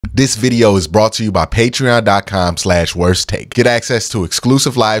This video is brought to you by patreon.com/worsttake. Get access to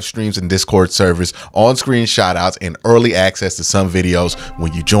exclusive live streams and Discord servers, on-screen shoutouts, and early access to some videos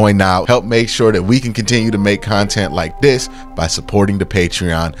when you join now. Help make sure that we can continue to make content like this by supporting the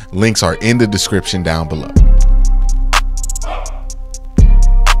Patreon. Links are in the description down below.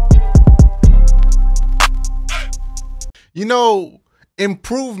 You know,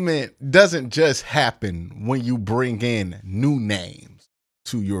 improvement doesn't just happen when you bring in new names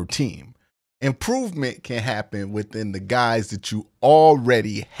to your team. Improvement can happen within the guys that you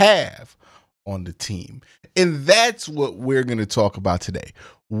already have on the team. And that's what we're going to talk about today.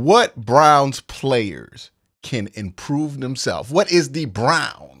 What Browns players can improve themselves? What is the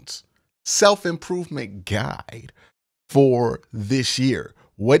Browns self-improvement guide for this year?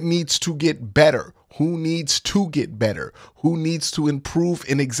 What needs to get better? Who needs to get better? Who needs to improve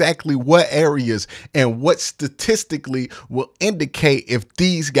in exactly what areas? And what statistically will indicate if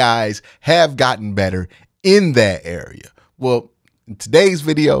these guys have gotten better in that area? Well, in today's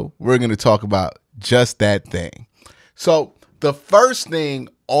video, we're going to talk about just that thing. So the first thing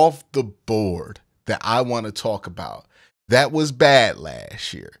off the board that I want to talk about that was bad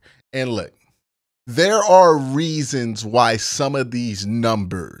last year. And look, there are reasons why some of these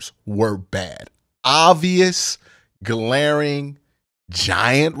numbers were bad. Obvious, glaring,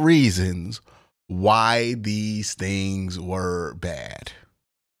 giant reasons why these things were bad.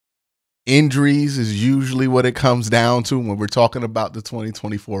 Injuries is usually what it comes down to when we're talking about the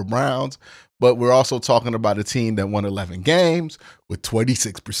 2024 Browns, but we're also talking about a team that won 11 games with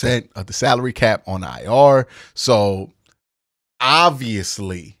 26% of the salary cap on IR. So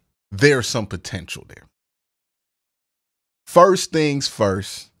obviously there's some potential there. First things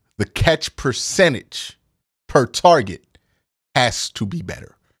first, the catch percentage per target has to be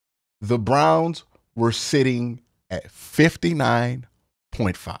better. The Browns were sitting at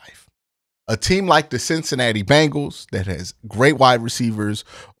 59.5. A team like the Cincinnati Bengals that has great wide receivers,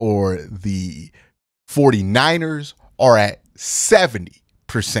 or the 49ers, are at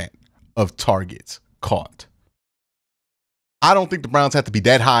 70% of targets caught. I don't think the Browns have to be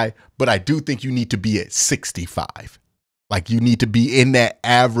that high, but I do think you need to be at 65. Like, you need to be in that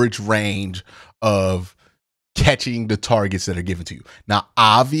average range of catching the targets that are given to you. Now,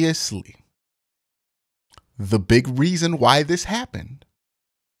 obviously, the big reason why this happened,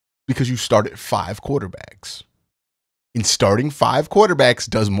 because you started 5 quarterbacks. And starting 5 quarterbacks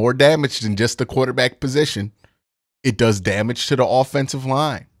does more damage than just the quarterback position. It does damage to the offensive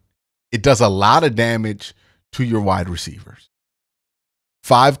line. It does a lot of damage to your wide receivers.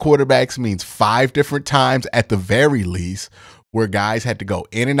 5 quarterbacks means 5 different times at the very least where guys had to go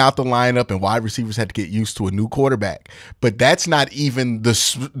in and out the lineup and wide receivers had to get used to a new quarterback. But that's not even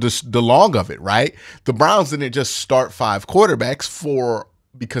the long of it, right? The Browns didn't just start 5 quarterbacks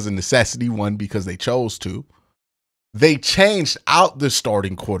because of necessity, one, because they chose to. They changed out the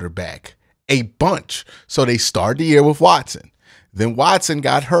starting quarterback a bunch. So they started the year with Watson. Then Watson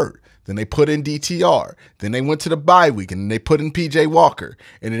got hurt. Then they put in DTR. Then they went to the bye week, and then they put in PJ Walker.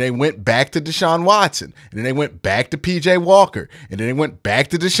 And then they went back to Deshaun Watson. And then they went back to PJ Walker. And then they went back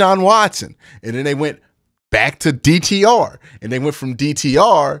to Deshaun Watson. And then they went back to DTR. And they went from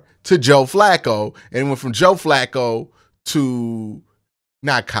DTR to Joe Flacco. And went from Joe Flacco to,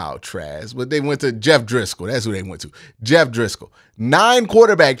 not Kyle Trask, but they went to Jeff Driscoll. That's who they went to. Jeff Driscoll. 9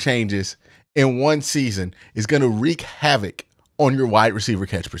 quarterback changes in one season is going to wreak havoc on your wide receiver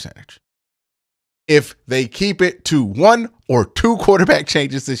catch percentage. If they keep it to 1 or 2 quarterback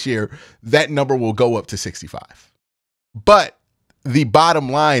changes this year, that number will go up to 65. But the bottom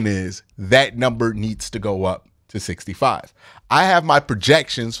line is that number needs to go up to 65. I have my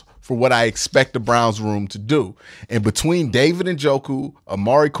projections for what I expect the Browns room to do. And between David Njoku,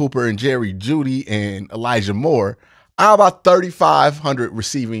 Amari Cooper, and Jerry Jeudy, and Elijah Moore, I have about 3,500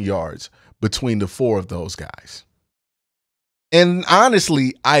 receiving yards between the 4 of those guys. And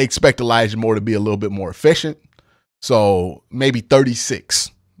honestly, I expect Elijah Moore to be a little bit more efficient. So maybe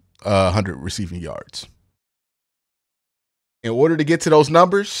 3,600 receiving yards. In order to get to those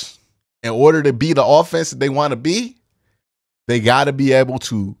numbers, in order to be the offense that they want to be, they got to be able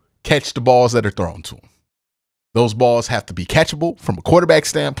to catch the balls that are thrown to them. Those balls have to be catchable from a quarterback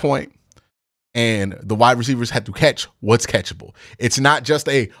standpoint. And the wide receivers had to catch what's catchable. It's not just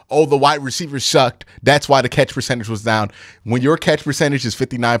the wide receivers sucked, that's why the catch percentage was down. When your catch percentage is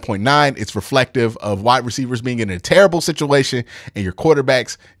 59.9, it's reflective of wide receivers being in a terrible situation and your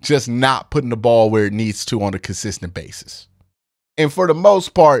quarterbacks just not putting the ball where it needs to on a consistent basis. And for the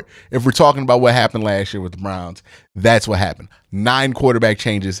most part, if we're talking about what happened last year with the Browns, that's what happened. 9 quarterback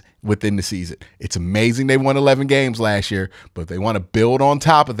changes within the season. It's amazing they won 11 games last year, but if they want to build on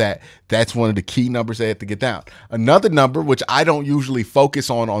top of that, that's one of the key numbers they have to get down. Another number, which I don't usually focus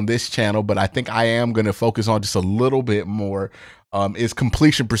on this channel, but I think I am going to focus on just a little bit more, is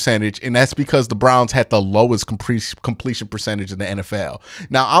completion percentage, and that's because the Browns had the lowest completion percentage in the NFL.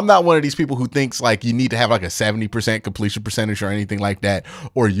 Now, I'm not one of these people who thinks like you need to have like a 70% completion percentage or anything like that,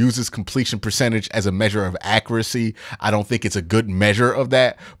 or uses completion percentage as a measure of accuracy. I don't think it's a good measure of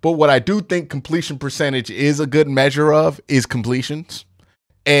that. But what I do think completion percentage is a good measure of is completions.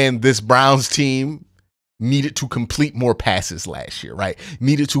 And this Browns team needed to complete more passes last year, right?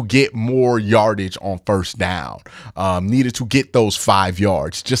 Needed to get more yardage on first down. Needed to get those 5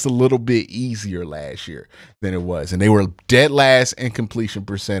 yards just a little bit easier last year than it was. And they were dead last in completion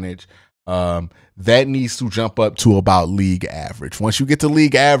percentage. That needs to jump up to about league average. Once you get to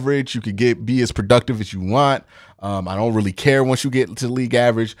league average, you could be as productive as you want. I don't really care once you get to league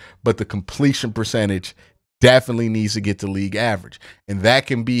average, but the completion percentage definitely needs to get to league average. And that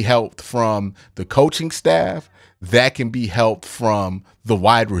can be helped from the coaching staff. That can be helped from the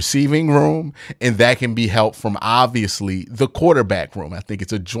wide receiving room. And that can be helped from, obviously, the quarterback room. I think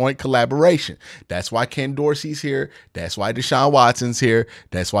it's a joint collaboration. That's why Ken Dorsey's here. That's why Deshaun Watson's here.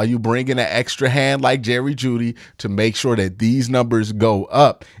 That's why you bring in an extra hand like Jerry Jeudy to make sure that these numbers go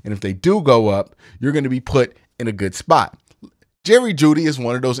up. And if they do go up, you're going to be put in a good spot. Jerry Jeudy is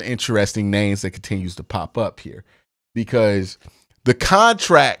one of those interesting names that continues to pop up here because the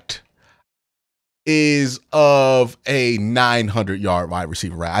contract is of a 900-yard wide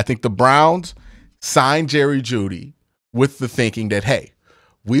receiver, right? I think the Browns signed Jerry Jeudy with the thinking that, hey,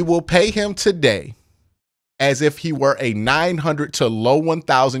 we will pay him today as if he were a 900 to low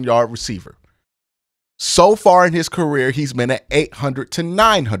 1,000-yard receiver. So far in his career, he's been an 800 to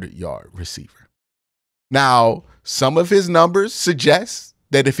 900-yard receiver. Now, some of his numbers suggest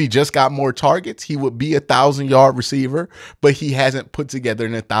that if he just got more targets, he would be a 1,000-yard receiver, but he hasn't put together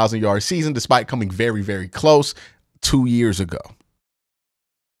an 1,000-yard season despite coming very, very close 2 years ago.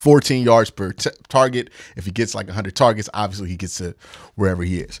 14 yards per target. If he gets like 100 targets, obviously he gets to wherever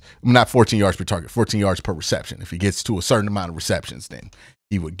he is. Not 14 yards per target, 14 yards per reception. If he gets to a certain amount of receptions, then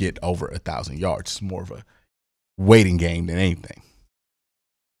he would get over 1,000 yards. It's more of a waiting game than anything.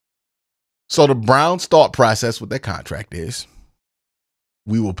 So the Browns' thought process with their contract is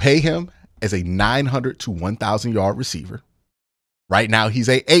we will pay him as a 900 to 1,000-yard receiver. Right now, he's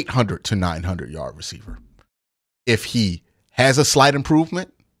a 800 to 900-yard receiver. If he has a slight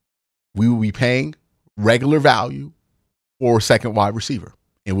improvement, we will be paying regular value for a second wide receiver,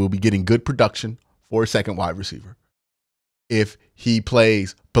 and we'll be getting good production for a second wide receiver. If he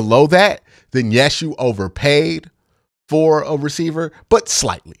plays below that, then yes, you overpaid for a receiver, but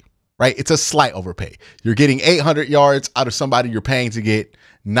slightly. Right? It's a slight overpay. You're getting 800 yards out of somebody you're paying to get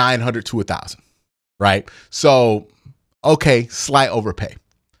 900 to 1,000, right? So, okay, slight overpay.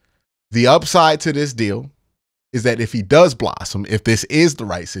 The upside to this deal is that if he does blossom, if this is the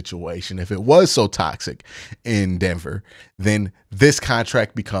right situation, if it was so toxic in Denver, then this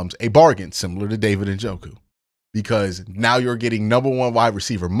contract becomes a bargain similar to David Njoku. Because now you're getting number one wide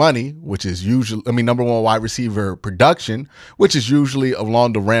receiver money, which is usually, number one wide receiver production, which is usually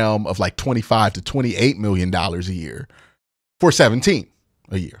along the realm of like $25 to $28 million a year for 17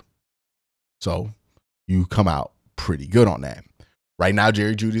 a year. So you come out pretty good on that. Right now,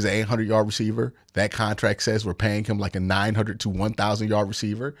 Jerry Jeudy's an 800-yard receiver. That contract says we're paying him like a 900 to 1,000-yard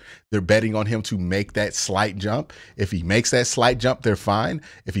receiver. They're betting on him to make that slight jump. If he makes that slight jump, they're fine.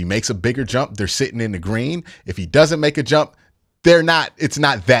 If he makes a bigger jump, they're sitting in the green. If he doesn't make a jump, it's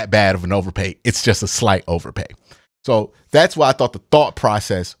not that bad of an overpay. It's just a slight overpay. So that's why I thought the thought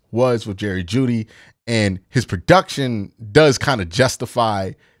process was with Jerry Jeudy, and his production does kind of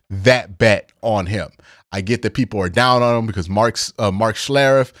justify that bet on him. I get that people are down on him because Mark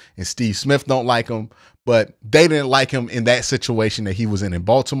Schlereth and Steve Smith don't like him, but they didn't like him in that situation that he was in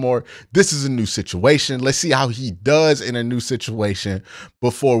Baltimore. This is a new situation. Let's see how he does in a new situation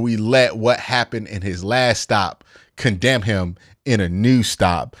before we let what happened in his last stop condemn him in a new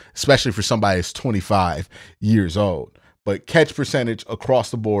stop, especially for somebody that's 25 years old. But catch percentage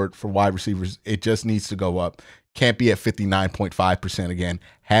across the board for wide receivers, it just needs to go up. Can't be at 59.5% again.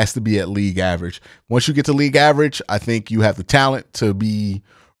 Has to be at league average. Once you get to league average, I think you have the talent to be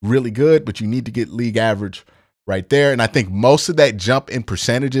really good, but you need to get league average right there. And I think most of that jump in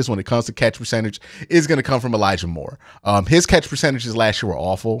percentages when it comes to catch percentage is going to come from Elijah Moore. His catch percentages last year were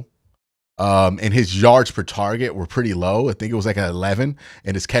awful. And his yards per target were pretty low. I think it was like an 11,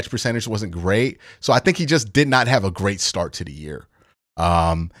 and his catch percentage wasn't great. So I think he just did not have a great start to the year.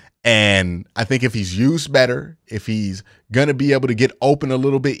 And I think if he's used better, if he's going to be able to get open a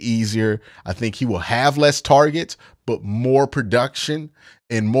little bit easier, I think he will have less targets, but more production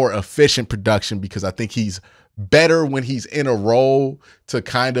and more efficient production, because I think he's better when he's in a role to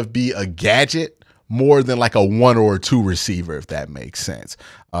kind of be a gadget more than like a 1 or a 2 receiver, if that makes sense.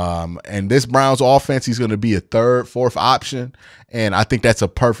 And this Browns offense, he's going to be a 3rd, 4th option. And I think that's a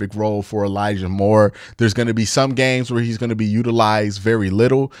perfect role for Elijah Moore. There's going to be some games where he's going to be utilized very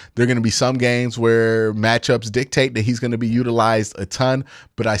little. There are going to be some games where matchups dictate that he's going to be utilized a ton.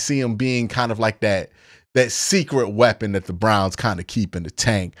 But I see him being kind of like that secret weapon that the Browns kind of keep in the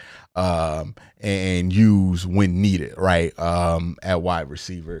tank and use when needed, right, at wide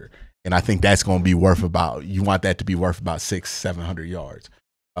receiver. And I think that's going to be you want that to be worth about 600-700 yards.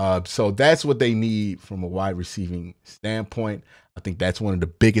 So that's what they need from a wide receiving standpoint. I think that's one of the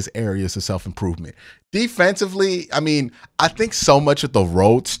biggest areas of self-improvement. Defensively, I mean, I think so much of the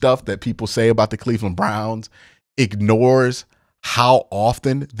road stuff that people say about the Cleveland Browns ignores how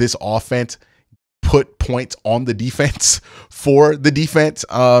often this offense put points on the defense for the defense,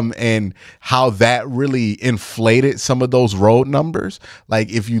 and how that really inflated some of those road numbers.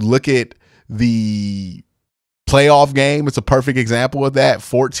 Like if you look at the playoff game, it's a perfect example of that.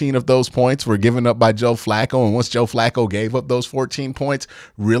 14 of those points were given up by Joe Flacco, and once Joe Flacco gave up those 14 points,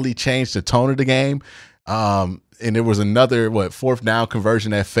 really changed the tone of the game. And there was another 4th down conversion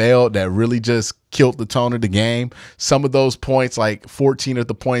that failed that really just killed the tone of the game. Some of those points, like 14 of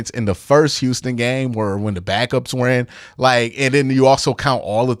the points in the first Houston game, were when the backups were in. And then you also count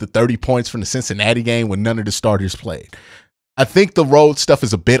all of the 30 points from the Cincinnati game when none of the starters played. I think the road stuff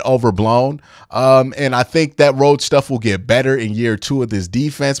is a bit overblown. And I think that road stuff will get better in year 2 of this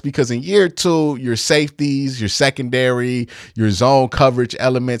defense, because in year 2, your safeties, your secondary, your zone coverage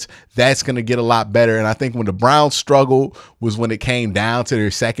elements, that's going to get a lot better. And I think when the Browns struggled was when it came down to their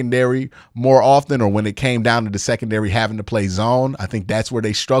secondary more often, or when it came down to the secondary having to play zone. I think that's where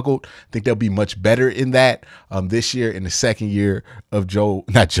they struggled. I think they'll be much better in that this year, in the second year of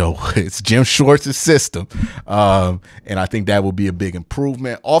it's Jim Schwartz's system. And I think that will be a big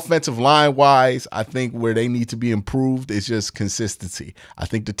improvement. Offensive line wise, I think where they need to be improved is just consistency. I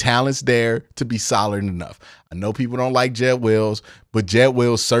think the talent's there to be solid enough. I know people don't like Jed Wills, but Jed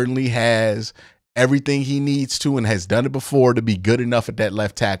Wills certainly has everything he needs to and has done it before to be good enough at that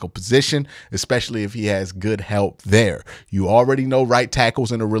left tackle position, especially if he has good help there. You already know right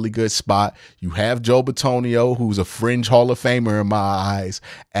tackle's in a really good spot. You have Joe Bitonio, who's a fringe Hall of Famer in my eyes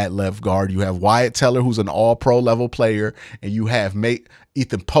at left guard. You have Wyatt Teller, who's an all-pro level player, and you have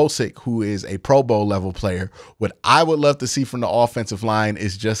Ethan Posick, who is a Pro Bowl level player. What I would love to see from the offensive line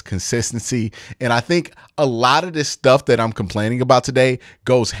is just consistency. And I think a lot of this stuff that I'm complaining about today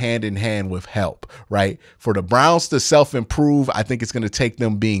goes hand in hand with help, right? For the Browns to self-improve, I think it's going to take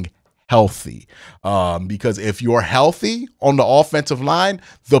them being healthy. Because if you're healthy on the offensive line,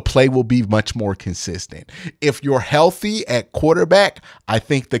 the play will be much more consistent. If you're healthy at quarterback, I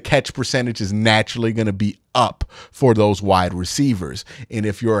think the catch percentage is naturally going to be up for those wide receivers. And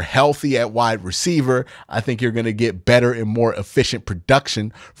if you're healthy at wide receiver, I think you're going to get better and more efficient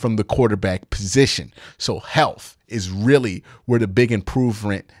production from the quarterback position. So health is really where the big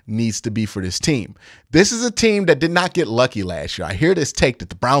improvement needs to be for this team. This is a team that did not get lucky last year. I hear this take that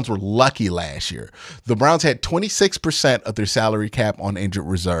the Browns were lucky last year. The Browns had 26% of their salary cap on injured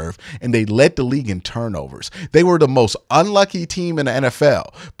reserve, and they led the league in turnovers. They were the most unlucky team in the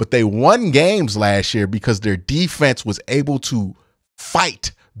NFL, but they won games last year because their defense was able to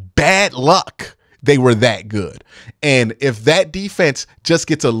fight bad luck. They were that good. And if that defense just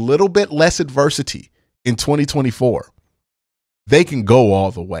gets a little bit less adversity in 2024, they can go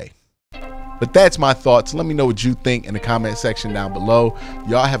all the way. But that's my thoughts. Let me know what you think in the comment section down below.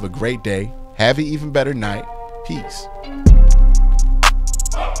 Y'all have a great day. Have an even better night. Peace.